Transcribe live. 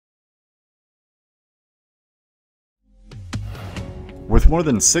With more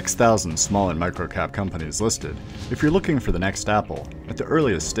than 6,000 small and micro-cap companies listed, if you're looking for the next apple at the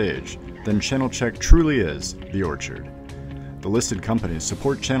earliest stage, then Channel Check truly is the orchard. The listed companies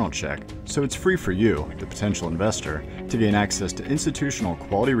support Channel Check, so it's free for you, the potential investor, to gain access to institutional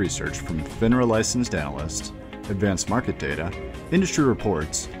quality research from FINRA licensed analysts, advanced market data, industry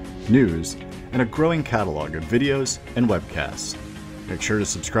reports, news, and a growing catalog of videos and webcasts. Make sure to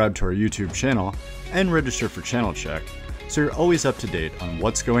subscribe to our YouTube channel and register for Channel Check so you're always up to date on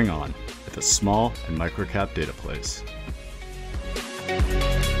what's going on at the small and microcap data place.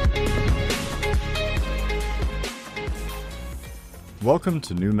 Welcome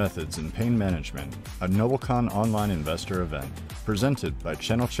to New Methods in Pain Management, a NobleCon online investor event presented by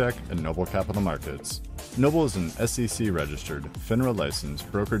Channel Check and Noble Capital Markets. Noble is an SEC-registered, FINRA-licensed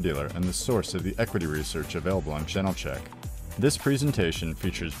broker-dealer and the source of the equity research available on Channel Check. This presentation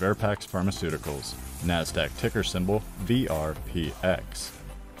features Virpax Pharmaceuticals, NASDAQ ticker symbol VRPX.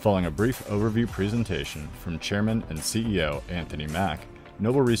 Following a brief overview presentation from Chairman and CEO Anthony Mack,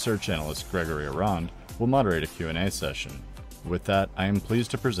 Noble Research Analyst Gregory Aurand will moderate a Q&A session. With that, I am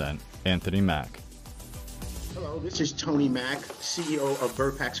pleased to present Anthony Mack. Hello, this is Tony Mack, CEO of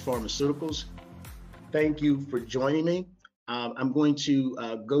Virpax Pharmaceuticals. Thank you for joining me. I'm going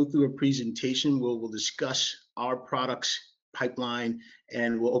to go through a presentation where we'll discuss our products pipeline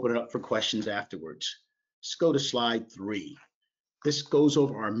and we'll open it up for questions afterwards. Let's go to slide 3. This goes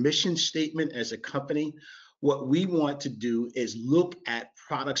over our mission statement as a company. What we want to do is look at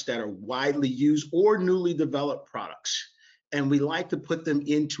products that are widely used or newly developed products. And we like to put them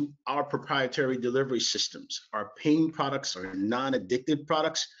into our proprietary delivery systems. Our pain products are non-addictive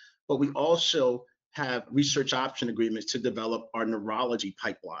products, but we also have research option agreements to develop our neurology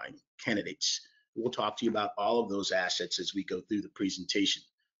pipeline candidates. We'll talk to you about all of those assets as we go through the presentation.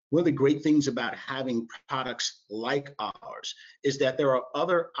 One of the great things about having products like ours is that there are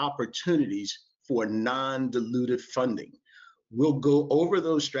other opportunities for non-dilutive funding. We'll go over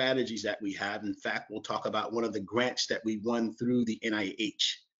those strategies that we have. In fact, we'll talk about one of the grants that we won through the NIH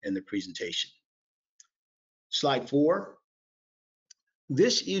in the presentation. Slide 4.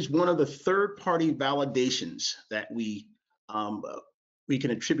 This is one of the third-party validations that we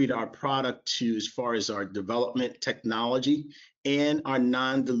can attribute our product to as far as our development technology and our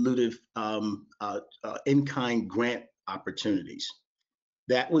non-dilutive in-kind grant opportunities.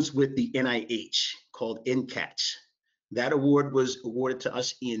 That was with the NIH called NCATS. That award was awarded to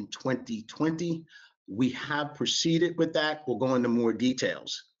us in 2020. We have proceeded with that. We'll go into more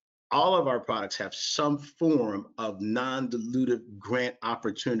details. All of our products have some form of non-dilutive grant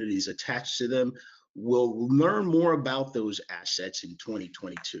opportunities attached to them. We'll learn more about those assets in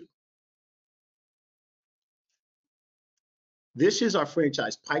 2022. This is our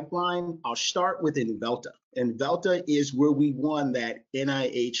franchise pipeline. I'll start with Invelta. Invelta is where we won that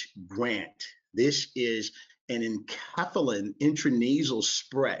NIH grant. This is an enkephalin intranasal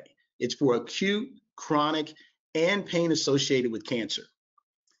spray. It's for acute, chronic, and pain associated with cancer.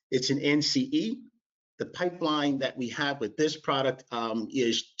 It's an NCE. The pipeline that we have with this product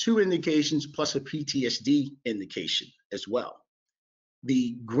is 2 indications plus a PTSD indication as well.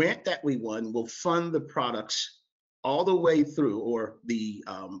 The grant that we won will fund the products all the way through, or the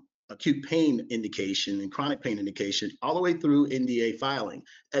acute pain indication and chronic pain indication, all the way through NDA filing,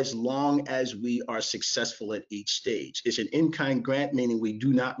 as long as we are successful at each stage. It's an in-kind grant, meaning we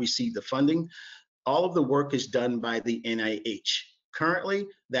do not receive the funding. All of the work is done by the NIH. Currently,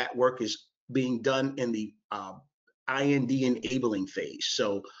 that work is being done in the IND enabling phase.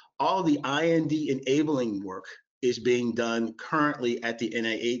 So all the IND enabling work is being done currently at the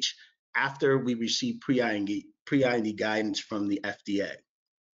NIH after we receive pre-IND guidance from the FDA.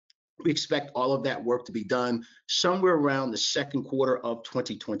 We expect all of that work to be done somewhere around the second quarter of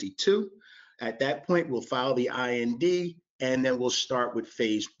 2022. At that point, we'll file the IND and then we'll start with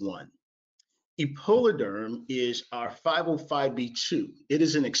phase 1. Epoliderm is our 505(b)(2). It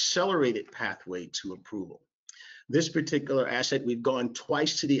is an accelerated pathway to approval. This particular asset, we've gone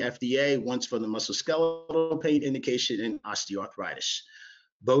twice to the FDA, once for the musculoskeletal pain indication and osteoarthritis.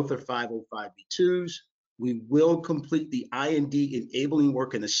 Both are 505(b)(2)s. We will complete the IND enabling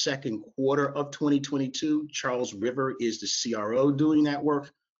work in the second quarter of 2022. Charles River is the CRO doing that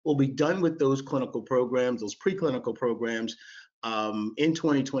work. We'll be done with those clinical programs, those preclinical programs, in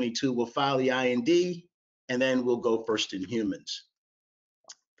 2022. We'll file the IND and then we'll go first in humans.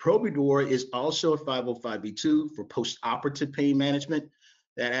 Probidor is also a 505(b)(2) for post-operative pain management.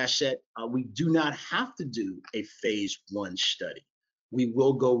 That asset, we do not have to do a phase 1 study. We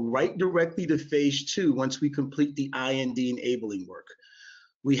will go right directly to phase 2 once we complete the IND enabling work.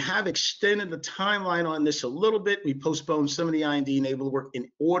 We have extended the timeline on this a little bit. We postponed some of the IND-enabled work in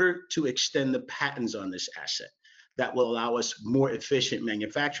order to extend the patents on this asset. That will allow us more efficient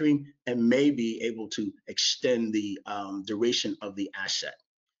manufacturing and may be able to extend the duration of the asset.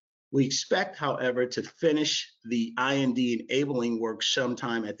 We expect, however, to finish the IND enabling work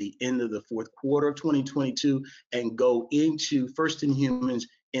sometime at the end of the fourth quarter of 2022 and go into first in humans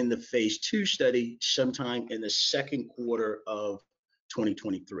in the phase 2 study sometime in the second quarter of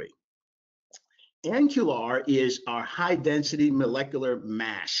 2023. Ancular is our high density molecular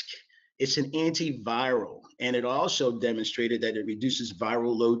mask. It's an antiviral, and it also demonstrated that it reduces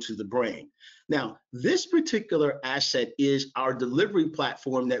viral load to the brain. Now, this particular asset is our delivery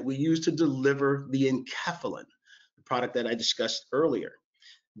platform that we use to deliver the enkephalin, the product that I discussed earlier.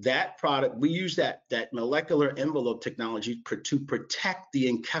 That product, we use that molecular envelope technology to protect the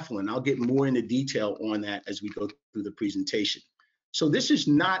enkephalin. I'll get more into detail on that as we go through the presentation. So this is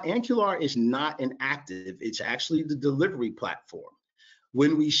not, Ancular is not an active, it's actually the delivery platform.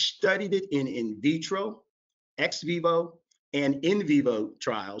 When we studied it in vitro, ex vivo, and in vivo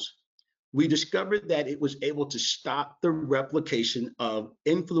trials, we discovered that it was able to stop the replication of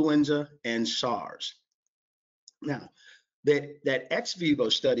influenza and SARS. Now, that ex vivo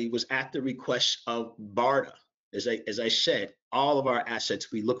study was at the request of BARDA. As I said, all of our assets,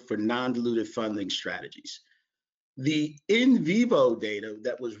 we look for non-dilutive funding strategies. The in vivo data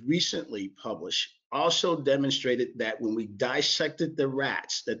that was recently published also demonstrated that when we dissected the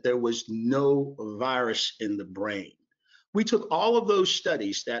rats, that there was no virus in the brain. We took all of those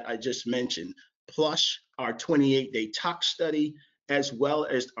studies that I just mentioned, plus our 28-day tox study, as well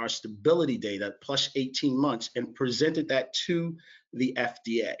as our stability data, plus 18 months, and presented that to the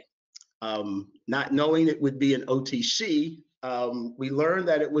FDA. Not knowing it would be an OTC, we learned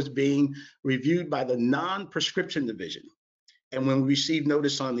that it was being reviewed by the non-prescription division. And when we received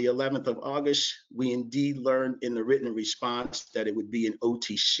notice on the 11th of August, we indeed learned in the written response that it would be an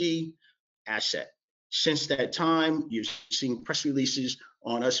OTC asset. Since that time, you've seen press releases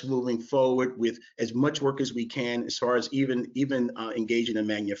on us moving forward with as much work as we can as far as even engaging a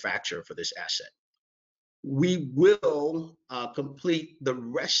manufacturer for this asset. We will complete the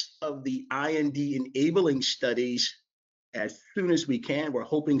rest of the IND enabling studies as soon as we can. We're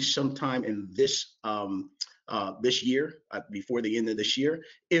hoping sometime in this year, before the end of this year.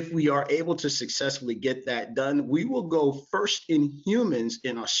 If we are able to successfully get that done, we will go first in humans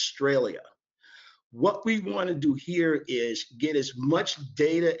in Australia. What we want to do here is get as much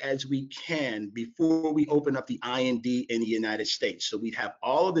data as we can before we open up the IND in the United States. So we'd have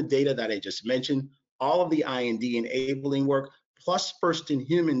all of the data that I just mentioned, all of the IND enabling work, plus first in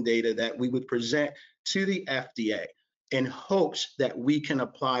human data that we would present to the FDA in hopes that we can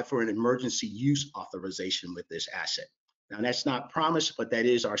apply for an emergency use authorization with this asset. Now, that's not promised, but that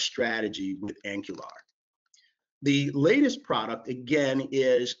is our strategy with Ancular. The latest product, again,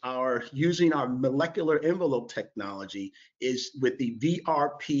 is using our molecular envelope technology is with the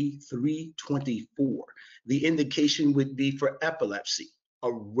VRP324. The indication would be for epilepsy,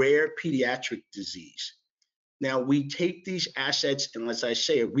 a rare pediatric disease. Now, we take these assets, and as I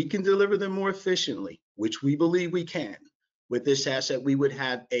say, if we can deliver them more efficiently, which we believe we can, with this asset, we would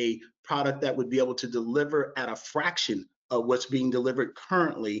have a product that would be able to deliver at a fraction of what's being delivered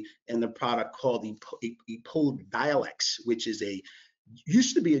currently in the product called Epidiolex, which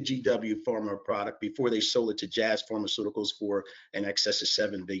used to be a GW Pharma product before they sold it to Jazz Pharmaceuticals for an excess of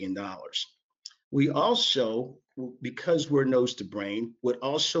 $7 billion. We also, because we're nose to brain, would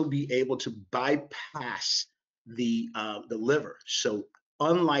also be able to bypass the liver. So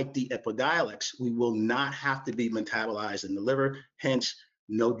unlike the Epidiolex, we will not have to be metabolized in the liver, hence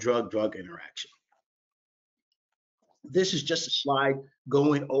no drug-drug interaction. This is just a slide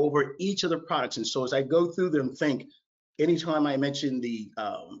going over each of the products. And so as I go through them, think anytime I mention the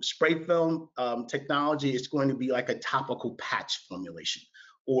spray film technology, it's going to be like a topical patch formulation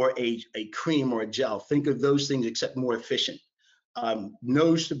or a cream or a gel. Think of those things except more efficient.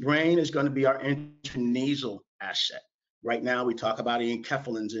 Nose to brain is going to be our intranasal asset. Right now, we talk about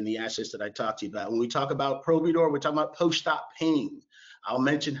enkephalins and the assets that I talked to you about. When we talk about Probidor, we're talking about post-op pain. I'll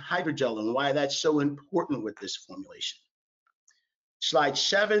mention hydrogel and why that's so important with this formulation. Slide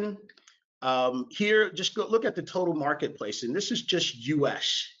 7. Here, just go look at the total marketplace, and this is just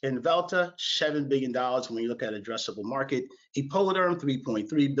US. Invelta, $7 billion when you look at addressable market. Epoliderm,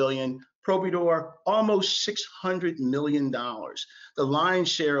 $3.3 billion. Probidor, almost $600 million. The lion's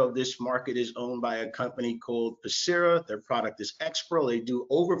share of this market is owned by a company called Pacira. Their product is Expro. They do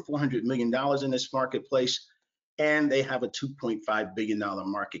over $400 million in this marketplace, and they have a $2.5 billion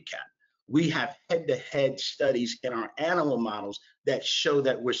market cap. We have head-to-head studies in our animal models that show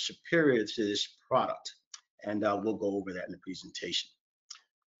that we're superior to this product. And we'll go over that in the presentation.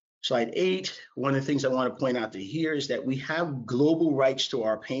 Slide 8, one of the things I want to point out to here is that we have global rights to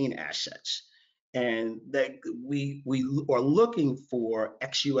our pain assets, and that we are looking for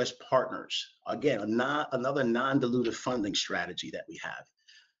ex-US partners. Again, another non-dilutive funding strategy that we have.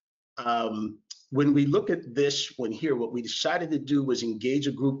 When we look at this one here, what we decided to do was engage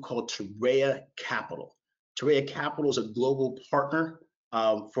a group called Torreya Capital. Torreya Capital is a global partner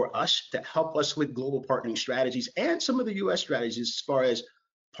for us to help us with global partnering strategies and some of the US strategies as far as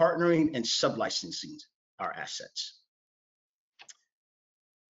partnering and sublicensing our assets.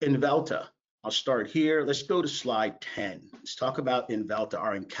 Invelta, I'll start here. Let's go to slide 10. Let's talk about Invelta,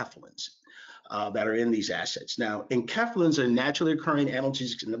 our enkephalins that are in these assets. Now, enkephalins are naturally occurring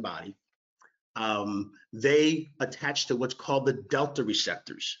analgesics in the body. They attach to what's called the delta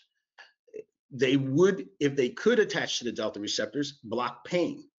receptors. They would, if they could attach to the delta receptors, block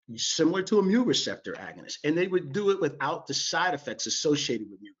pain, similar to a mu receptor agonist, and they would do it without the side effects associated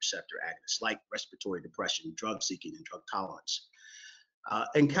with mu receptor agonists, like respiratory depression, drug seeking, and drug tolerance.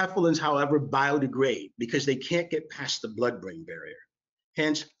 Enkephalins, however, biodegrade because they can't get past the blood-brain barrier.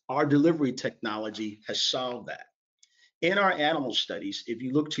 Hence, our delivery technology has solved that. In our animal studies, if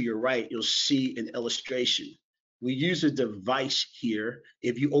you look to your right, you'll see an illustration. We use a device here.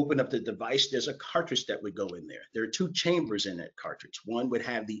 If you open up the device, there's a cartridge that would go in there. There are two chambers in that cartridge. One would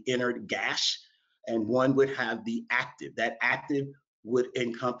have the inert gas and one would have the active. That active would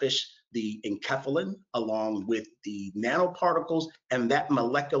encompass the enkephalin along with the nanoparticles and that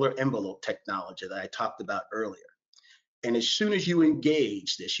molecular envelope technology that I talked about earlier. And as soon as you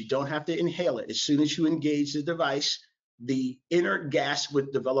engage this, you don't have to inhale it. As soon as you engage the device, the inert gas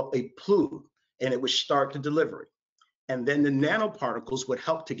would develop a plume and it would start the delivery. And then the nanoparticles would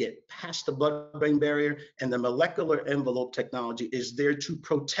help to get past the blood-brain barrier, and the molecular envelope technology is there to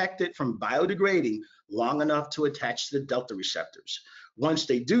protect it from biodegrading long enough to attach to the delta receptors. Once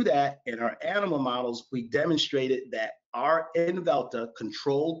they do that, in our animal models, we demonstrated that our Invelta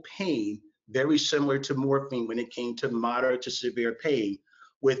controlled pain very similar to morphine when it came to moderate to severe pain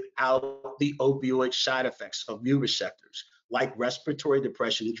without the opioid side effects of mu receptors, like respiratory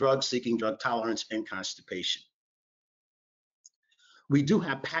depression, drug seeking, drug tolerance, and constipation. We do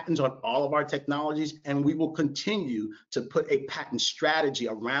have patents on all of our technologies, and we will continue to put a patent strategy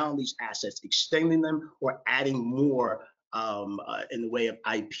around these assets, extending them or adding more in the way of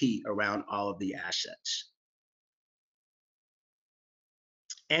IP around all of the assets.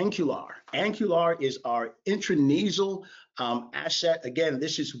 Ancular. Ancular is our intranasal asset. Again,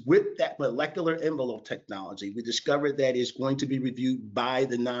 this is with that molecular envelope technology. We discovered that is going to be reviewed by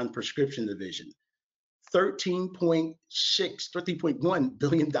the non-prescription division. $13.1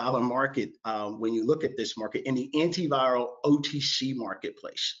 billion market when you look at this market in the antiviral OTC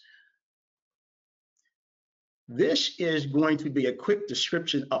marketplace. This is going to be a quick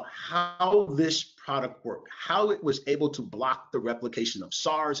description of how this product worked, how it was able to block the replication of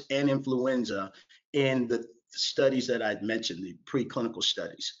SARS and influenza in the studies that I'd mentioned, the preclinical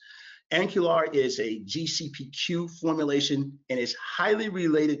studies. Ancular is a GCPQ formulation and is highly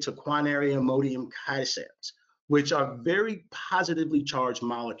related to quinary ammonium chitosanes, which are very positively charged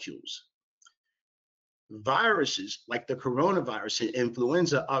molecules. Viruses like the coronavirus and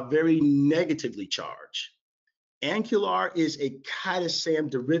influenza are very negatively charged. Ancular is a chitosane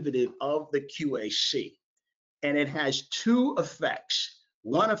derivative of the QAC, and it has two effects.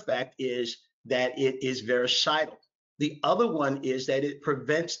 One effect is that it is virucidal. The other one is that it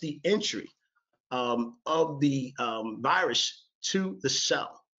prevents the entry of the virus to the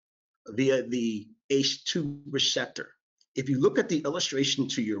cell via the ACE2 receptor. If you look at the illustration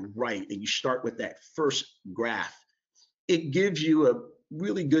to your right and you start with that first graph, it gives you a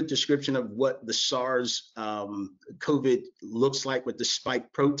really good description of what the SARS COVID looks like with the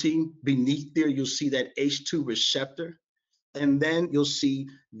spike protein. Beneath there, you'll see that ACE2 receptor, and then you'll see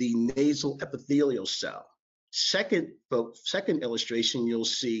the nasal epithelial cell. Second illustration, you'll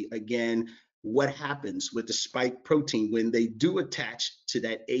see again what happens with the spike protein when they do attach to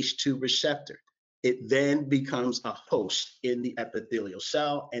that ACE2 receptor. It then becomes a host in the epithelial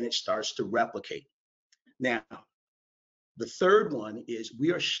cell and it starts to replicate. Now, the third one is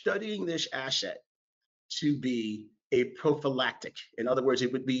we are studying this asset to be a prophylactic. In other words,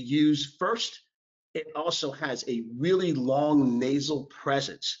 it would be used first. It also has a really long nasal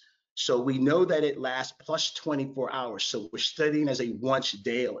presence. So we know that it lasts plus 24 hours. So we're studying as a once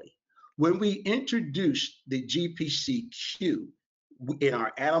daily. When we introduced the GPCQ in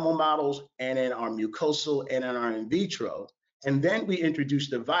our animal models and in our mucosal and in our in vitro, And then we introduce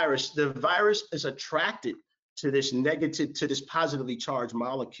the virus. The virus is attracted to this positively charged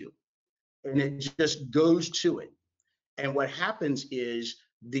molecule, and it just goes to it. And what happens is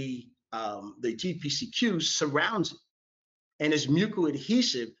the GPCQ surrounds it, and is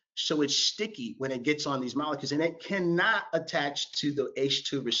mucoadhesive, so it's sticky when it gets on these molecules, and it cannot attach to the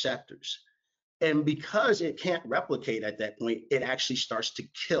H2 receptors. And because it can't replicate at that point, it actually starts to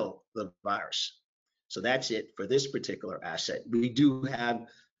kill the virus. So that's it for this particular asset. We do have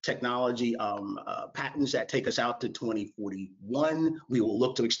technology patents that take us out to 2041. We will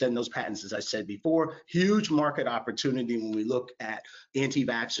look to extend those patents, as I said before. Huge market opportunity when we look at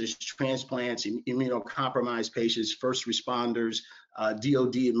anti-vaxxers, transplants, immunocompromised patients, first responders,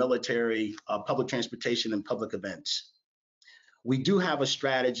 DOD and military, public transportation, and public events. We do have a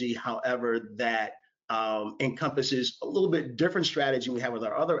strategy, however, that encompasses a little bit different strategy we have with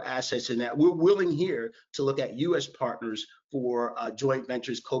our other assets, in that we're willing here to look at U.S. partners for joint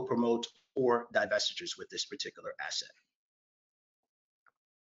ventures, co-promote, or divestitures with this particular asset.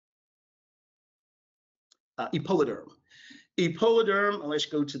 Epoliderm. Epoliderm, let's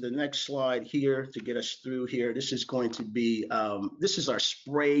go to the next slide here to get us through here. This is going to be, this is our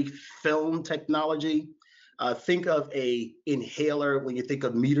spray film technology. Think of a inhaler. When you think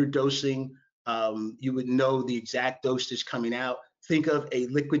of meter dosing, you would know the exact dosage coming out. Think of a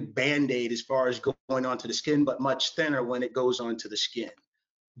liquid Band-Aid as far as going onto the skin, but much thinner when it goes onto the skin.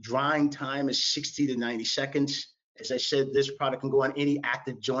 Drying time is 60 to 90 seconds. As I said, this product can go on any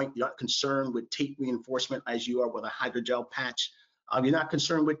active joint. You're not concerned with tape reinforcement as you are with a hydrogel patch. You're not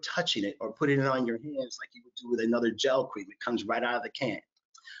concerned with touching it or putting it on your hands like you would do with another gel cream. It comes right out of the can.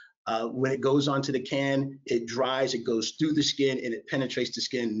 When it goes onto the can, it dries, it goes through the skin, and it penetrates the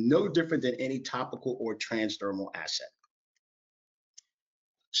skin, no different than any topical or transdermal asset.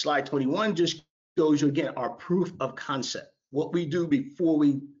 Slide 21 just shows you again our proof of concept. What we do before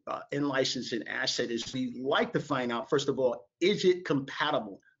we in-license an asset is we like to find out, first of all, is it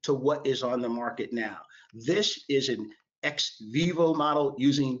compatible to what is on the market now? This is an ex vivo model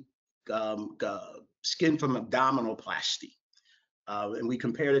using skin from abdominoplasty. And we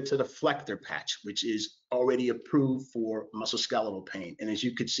compared it to the Flector patch, which is already approved for musculoskeletal pain. And as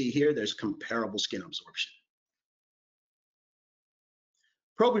you can see here, there's comparable skin absorption.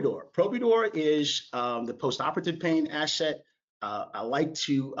 Probidor. Probidor is the postoperative pain asset. I like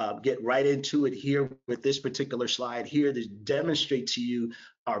to get right into it here with this particular slide here to demonstrate to you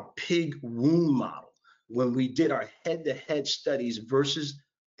our pig wound model. When we did our head-to-head studies versus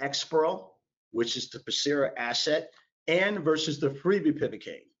Exparel, which is the Pacira asset, and versus the free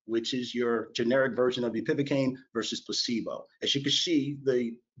bupivacaine, which is your generic version of bupivacaine, versus placebo. As you can see,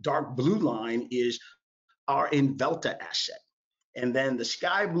 the dark blue line is our Invelta asset. And then the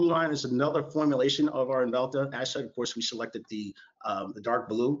sky blue line is another formulation of our Invelta asset. Of course, we selected the dark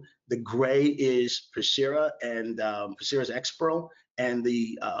blue. The gray is Pacira and Pacira's Exparel, and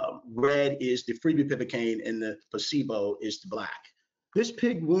the red is the free bupivacaine, and the placebo is the black. This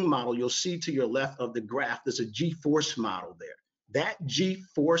pig wound model, you'll see to your left of the graph, there's a G-force model there. That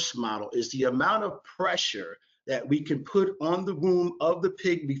G-force model is the amount of pressure that we can put on the wound of the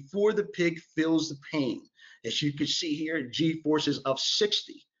pig before the pig feels the pain. As you can see here, G-forces of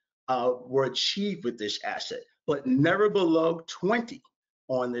 60 were achieved with this asset, but never below 20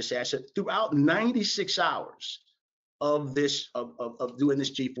 on this asset throughout 96 hours of doing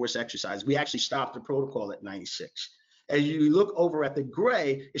this G-force exercise. We actually stopped the protocol at 96. As you look over at the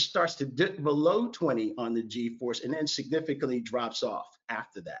gray, it starts to dip below 20 on the G-force and then significantly drops off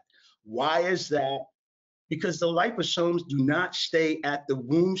after that. Why is that? Because the liposomes do not stay at the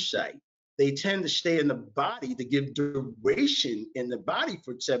wound site. They tend to stay in the body to give duration in the body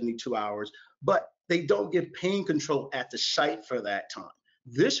for 72 hours, but they don't give pain control at the site for that time.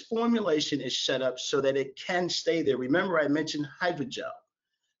 This formulation is set up so that it can stay there. Remember, I mentioned hydrogel.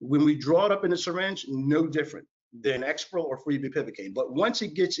 When we draw it up in a syringe, no different than Exparel or free bupivacaine. But once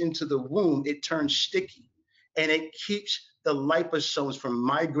it gets into the wound, it turns sticky, and it keeps the liposomes from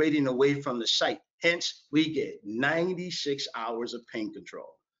migrating away from the site. Hence, we get 96 hours of pain control.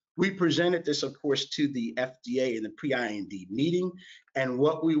 We presented this, of course, to the FDA in the pre-IND meeting, and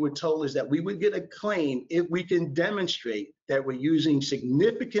what we were told is that we would get a claim if we can demonstrate that we're using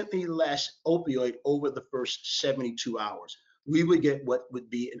significantly less opioid over the first 72 hours. We would get what would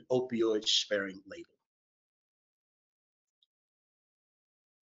be an opioid-sparing label.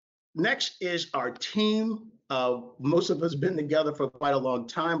 Next is our team. Most of us have been together for quite a long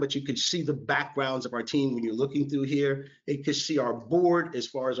time, but you can see the backgrounds of our team when you're looking through here. You can see our board as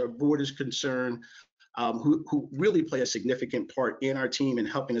far as our board is concerned. who really play a significant part in our team and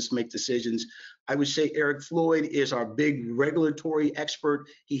helping us make decisions. I would say Eric Floyd is our big regulatory expert.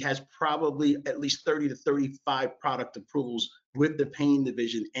 He has probably at least 30 to 35 product approvals with the pain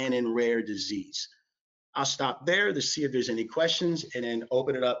division and in rare disease. I'll stop there to see if there's any questions and then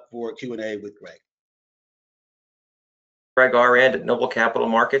open it up for Q&A with Greg. Greg Aurand at Noble Capital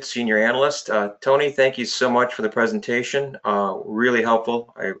Markets, Senior Analyst. Tony, thank you so much for the presentation. Really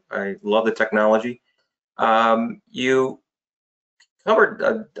helpful. I love the technology. You covered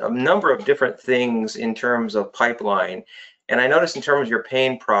a number of different things in terms of pipeline. And I noticed in terms of your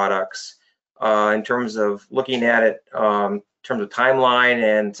pain products, in terms of looking at it, in terms of timeline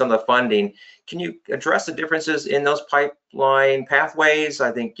and some of the funding, can you address the differences in those pipeline pathways?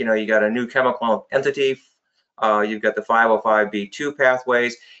 I think, you got a new chemical entity. You've got the 505(b)(2)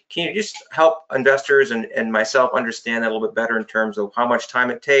 pathways. Can you just help investors and myself understand that a little bit better in terms of how much time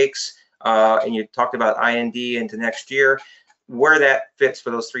it takes? And you talked about IND into next year, where that fits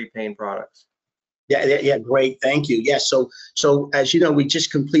for those 3 pain products. Yeah, great, thank you. Yeah, so as you know, we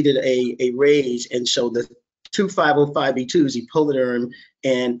just completed a raise, and so the 2 505(b)(2s, Epiliderm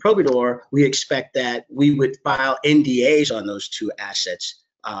and Providor, we expect that we would file NDAs on those 2 assets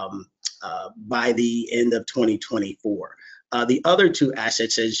by the end of 2024. The other 2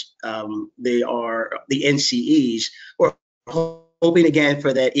 assets, as they are the NCEs, we're hoping again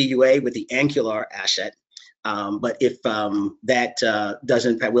for that EUA with the Angular asset. But if that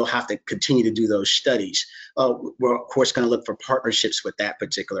doesn't, we'll have to continue to do those studies. We're of course going to look for partnerships with that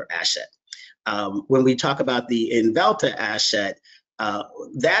particular asset. When we talk about the Invelta asset,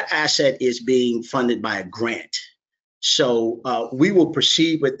 that asset is being funded by a grant. So we will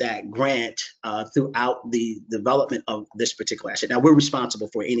proceed with that grant throughout the development of this particular asset. Now, we're responsible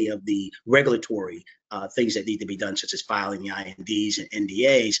for any of the regulatory things that need to be done, such as filing the INDs and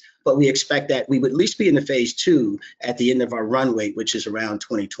NDAs, but we expect that we would at least be in the phase 2 at the end of our runway, which is around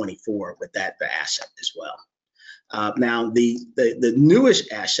 2024 with that asset as well. Now, the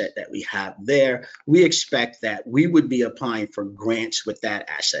newest asset that we have there, we expect that we would be applying for grants with that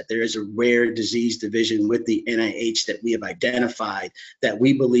asset. There is a rare disease division with the NIH that we have identified that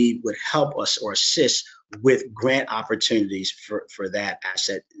we believe would help us or assist with grant opportunities for that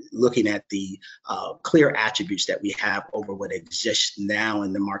asset, looking at the clear attributes that we have over what exists now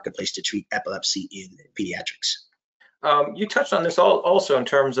in the marketplace to treat epilepsy in pediatrics. You touched on this also in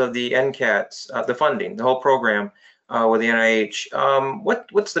terms of the NCATs, the funding, the whole program with the NIH.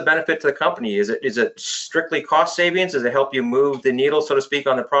 What's the benefit to the company? Is it strictly cost savings? Does it help you move the needle, so to speak,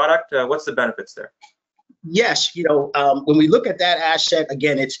 on the product? What's the benefits there? Yes, when we look at that asset,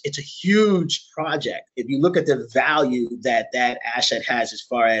 again, it's a huge project. If you look at the value that asset has as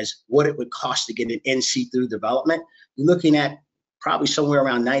far as what it would cost to get an NC through development, you're looking at probably somewhere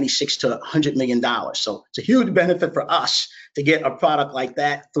around $96 to $100 million. So it's a huge benefit for us to get a product like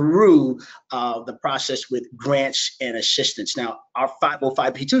that through the process with grants and assistance. Now, our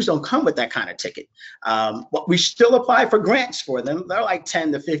 505(b)(2s don't come with that kind of ticket. But we still apply for grants for them. They're like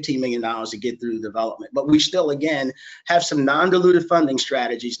 $10 to $15 million to get through development. But we still, again, have some non-dilutive funding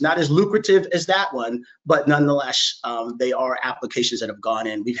strategies, not as lucrative as that one, but nonetheless, they are applications that have gone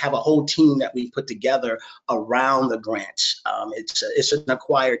in. We have a whole team that we put together around the grants. It's an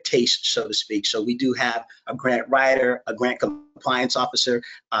acquired taste, so to speak. So we do have a grant writer, a grant compliance officer.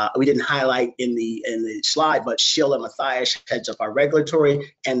 We didn't highlight in the slide, but Sheila Matthias heads up our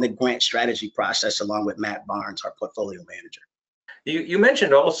regulatory and the grant strategy process, along with Matt Barnes, our portfolio manager. You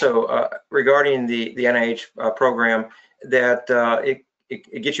mentioned also regarding the NIH program that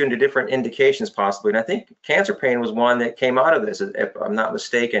it gets you into different indications possibly, and I think cancer pain was one that came out of this, if I'm not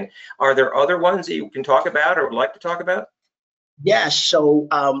mistaken. Are there other ones that you can talk about or would like to talk about? Yes. So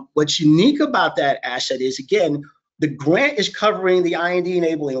what's unique about that asset is, again, the grant is covering the IND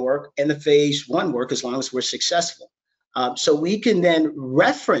enabling work and the phase 1 work as long as we're successful. So we can then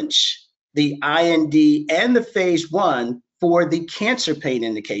reference the IND and the phase 1 for the cancer pain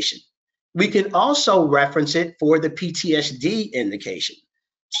indication. We can also reference it for the PTSD indication.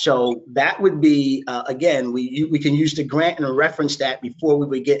 So that would be, again, we can use the grant and reference that before we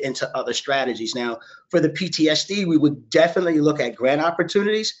would get into other strategies. Now, for the PTSD, we would definitely look at grant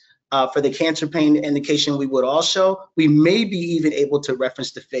opportunities. For the cancer pain indication, we may be even able to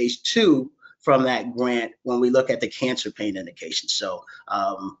reference the phase 2 from that grant when we look at the cancer pain indication. So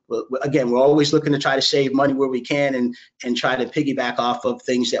again, we're always looking to try to save money where we can and try to piggyback off of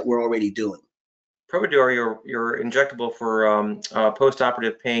things that we're already doing. Providor, your injectable for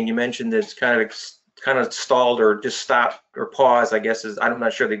post-operative pain, you mentioned that it's kind of stalled or just stopped or paused, I guess I'm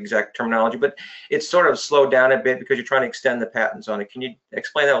not sure the exact terminology, but it's sort of slowed down a bit because you're trying to extend the patents on it. Can you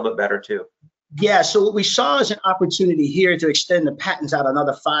explain that a little bit better too? Yeah, so what we saw is an opportunity here to extend the patents out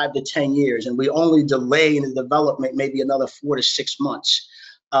another 5 to 10 years, and we only delay in the development maybe another 4 to 6 months.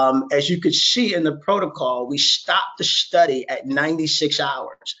 As you could see in the protocol, we stopped the study at 96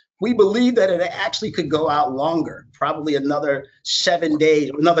 hours. We believe that it actually could go out longer, probably another 7 days,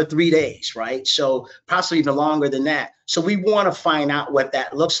 another 3 days, right? So possibly even longer than that. So we want to find out what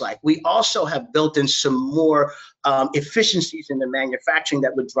that looks like. We also have built in some more efficiencies in the manufacturing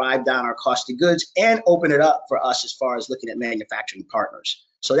that would drive down our cost of goods and open it up for us as far as looking at manufacturing partners.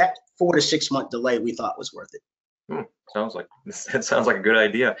 So that 4 to 6 month delay we thought was worth it. That sounds like a good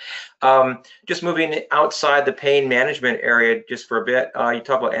idea. Just moving outside the pain management area just for a bit, you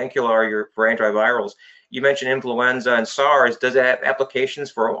talk about Ancillary for antivirals. You mentioned influenza and SARS. Does it have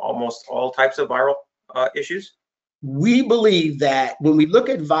applications for almost all types of viral issues? We believe that when we look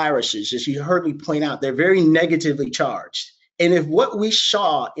at viruses, as you heard me point out, they're very negatively charged. And if what we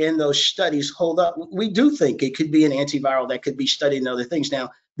saw in those studies hold up, we do think it could be an antiviral that could be studied in other things.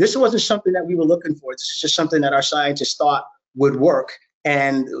 Now, this wasn't something that we were looking for. This is just something that our scientists thought would work.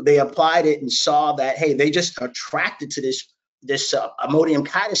 And they applied it and saw that, hey, they just attracted to this ammonium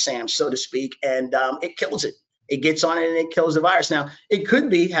chitosam, so to speak, and it kills it. It gets on it and it kills the virus. Now, it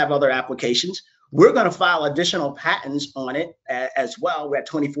could have other applications. We're going to file additional patents on it as well. We're at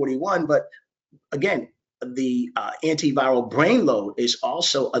 2041, but again, the antiviral brain load is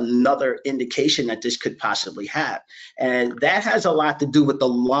also another indication that this could possibly have. And that has a lot to do with the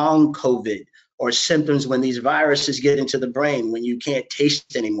long COVID or symptoms when these viruses get into the brain, when you can't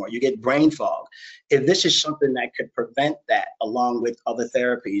taste anymore, you get brain fog. If this is something that could prevent that along with other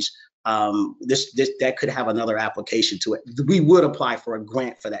therapies, that could have another application to it. We would apply for a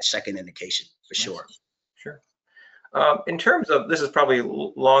grant for that second indication for sure. Sure. In terms of, this is probably a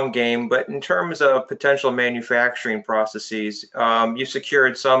long game, but in terms of potential manufacturing processes, you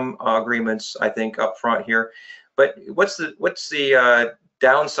secured some agreements, I think, up front here. But what's the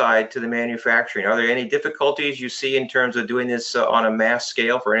downside to the manufacturing? Are there any difficulties you see in terms of doing this on a mass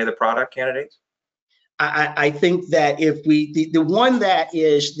scale for any of the product candidates? I think that if the one that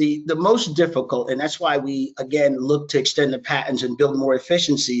is the most difficult, and that's why we again look to extend the patents and build more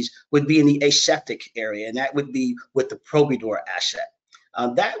efficiencies, would be in the aseptic area, and that would be with the Probidor asset.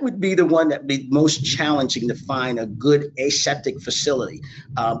 That would be the one that would be most challenging to find a good aseptic facility.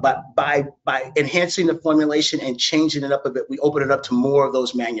 But by enhancing the formulation and changing it up a bit, we open it up to more of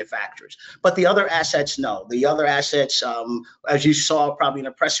those manufacturers. But the other assets, no. The other assets, as you saw probably in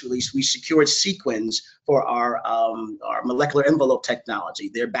a press release, we secured Sequins for our molecular envelope technology.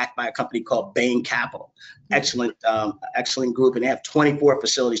 They're backed by a company called Bain Capital. Excellent group, and they have 24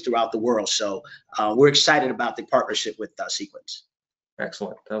 facilities throughout the world. So we're excited about the partnership with Sequins.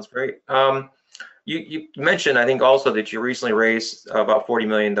 Excellent. That was great. You mentioned, I think, also that you recently raised about $40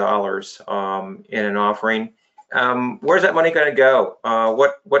 million in an offering. Where's that money going to go?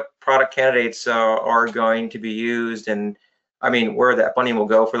 What product candidates are going to be used, and I mean, where that money will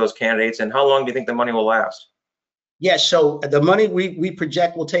go for those candidates, and how long do you think the money will last? Yeah, so the money we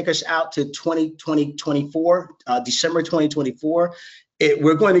project will take us out to 2024, December 2024.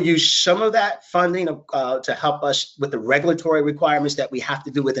 We're going to use some of that funding to help us with the regulatory requirements that we have to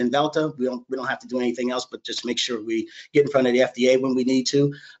do with Invelta. We don't have to do anything else, but just make sure we get in front of the FDA when we need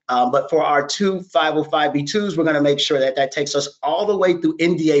to. But for our two 505(b)(2)s, we're going to make sure that takes us all the way through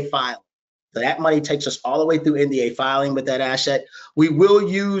NDA filing. So that money takes us all the way through NDA filing with that asset. We will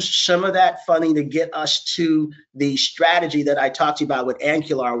use some of that funding to get us to the strategy that I talked to you about with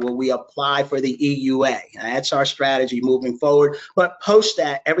Ancillary, where we apply for the EUA. And that's our strategy moving forward. But post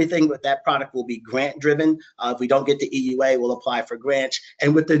that, everything with that product will be grant driven. If we don't get the EUA, we'll apply for grants.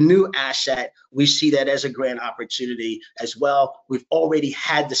 And with the new asset, we see that as a grant opportunity as well. We've already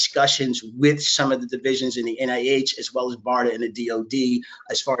had discussions with some of the divisions in the NIH as well as BARDA and the DOD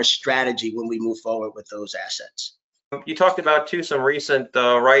as far as strategy when we move forward with those assets. You talked about too some recent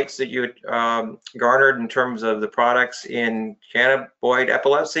rights that you garnered in terms of the products in cannabinoid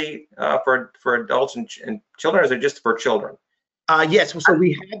epilepsy for adults and children, or is it just for children? Yes, so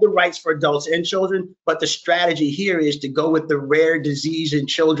we have the rights for adults and children, but the strategy here is to go with the rare disease in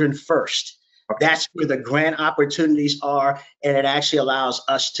children first. Okay. That's where the grant opportunities are, and it actually allows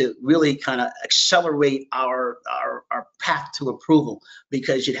us to really kind of accelerate our path to approval,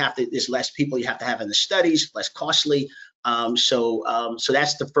 because there's less people you have to have in the studies, less costly. So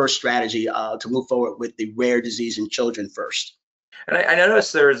that's the first strategy to move forward with the rare disease in children first. And I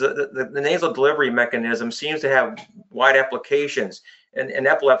noticed there's the nasal delivery mechanism seems to have wide applications, and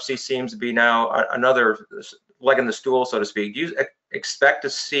epilepsy seems to be now another leg in the stool, so to speak. expect to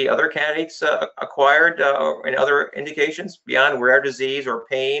see other candidates acquired in other indications beyond rare disease or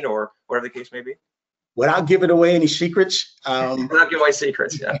pain or whatever the case may be? Without giving away any secrets. Without giving away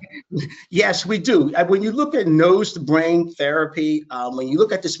secrets, yeah. Yes, we do. When you look at nose-to-brain therapy, when you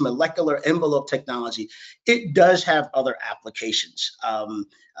look at this molecular envelope technology, it does have other applications.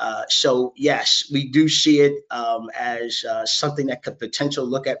 So yes, we do see it as something that could potentially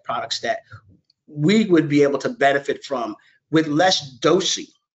look at products that we would be able to benefit from with less dosing.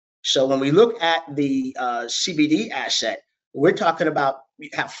 So when we look at the CBD asset, we're talking about we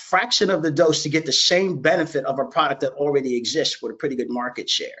have a fraction of the dose to get the same benefit of a product that already exists with a pretty good market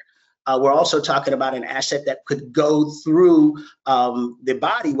share. We're also talking about an asset that could go through the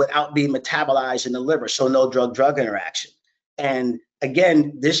body without being metabolized in the liver, so no drug-drug interaction. And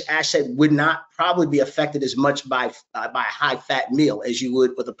again, this asset would not probably be affected as much by a high-fat meal as you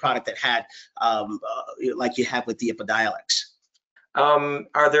would with a product that had, like you have with the Epidiolex.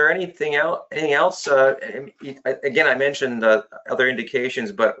 Are there anything else? Again, I mentioned other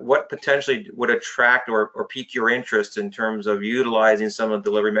indications, but what potentially would attract or pique your interest in terms of utilizing some of the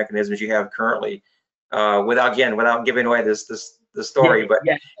delivery mechanisms you have currently, without giving away the story? But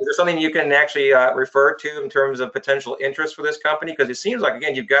is there something you can actually refer to in terms of potential interest for this company? Because it seems like,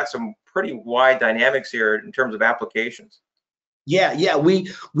 again, you've got some pretty wide dynamics here in terms of applications. Yeah,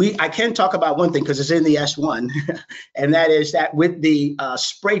 I can talk about one thing because it's in the S1, and that is that with the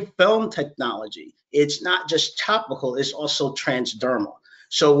spray film technology, it's not just topical, it's also transdermal.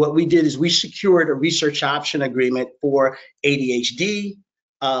 So what we did is we secured a research option agreement for ADHD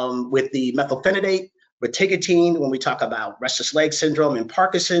with the methylphenidate, reticotine when we talk about restless leg syndrome and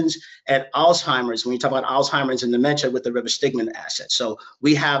Parkinson's, and Alzheimer's when we talk about Alzheimer's and dementia with the rivastigmine asset. So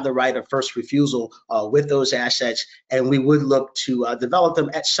we have the right of first refusal with those assets, and we would look to develop them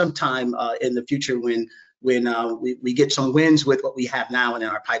at some time in the future when we get some wins with what we have now and in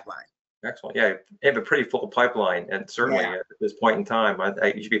our pipeline. Excellent. Yeah, you have a pretty full pipeline, and certainly at this point in time,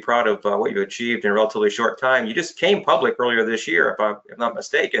 you should be proud of what you've achieved in a relatively short time. You just came public earlier this year, if I'm not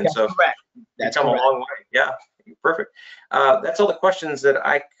mistaken. That's correct. That's come a long way. Yeah, perfect. That's all the questions that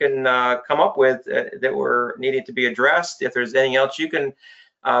I can come up with that were needing to be addressed. If there's anything else you can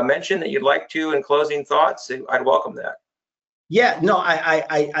mention that you'd like to in closing thoughts, I'd welcome that. Yeah, no,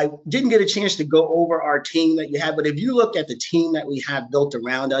 I didn't get a chance to go over our team that you have, but if you look at the team that we have built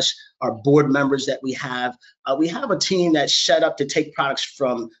around us, our board members that we have a team that's set up to take products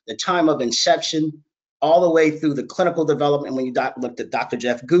from the time of inception all the way through the clinical development when you look at Dr.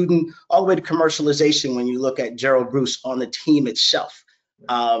 Jeff Gooden, all the way to commercialization when you look at Gerald Bruce on the team itself.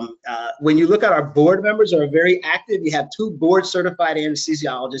 When you look at our board members are very active. You have 2 board certified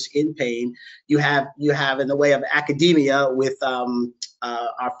anesthesiologists in pain. You have in the way of academia with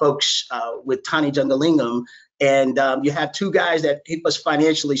our folks with Tani Jungalingam, and you have 2 guys that keep us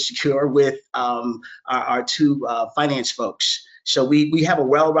financially secure with our 2 finance folks. So we have a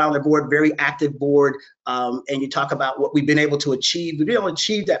well-rounded board, very active board, and you talk about what we've been able to achieve. We've been able to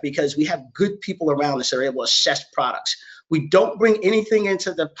achieve that because we have good people around us that are able to assess products. We don't bring anything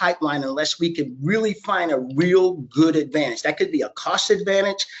into the pipeline unless we can really find a real good advantage. That could be a cost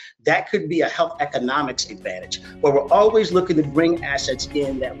advantage. That could be a health economics advantage. But we're always looking to bring assets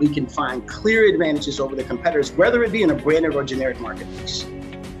in that we can find clear advantages over the competitors, whether it be in a branded or generic marketplace.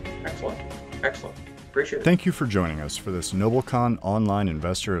 Excellent. Excellent. Appreciate it. Thank you for joining us for this NobleCon online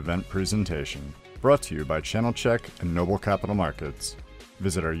investor event presentation, brought to you by Channel Check and Noble Capital Markets.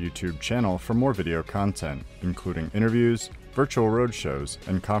 Visit our YouTube channel for more video content, including interviews, virtual roadshows,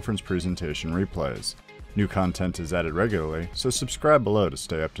 and conference presentation replays. New content is added regularly, so subscribe below to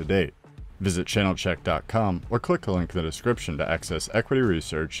stay up to date. Visit channelcheck.com or click the link in the description to access equity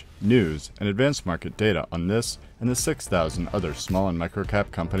research, news, and advanced market data on this and the 6,000 other small and microcap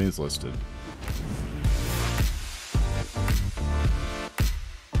companies listed.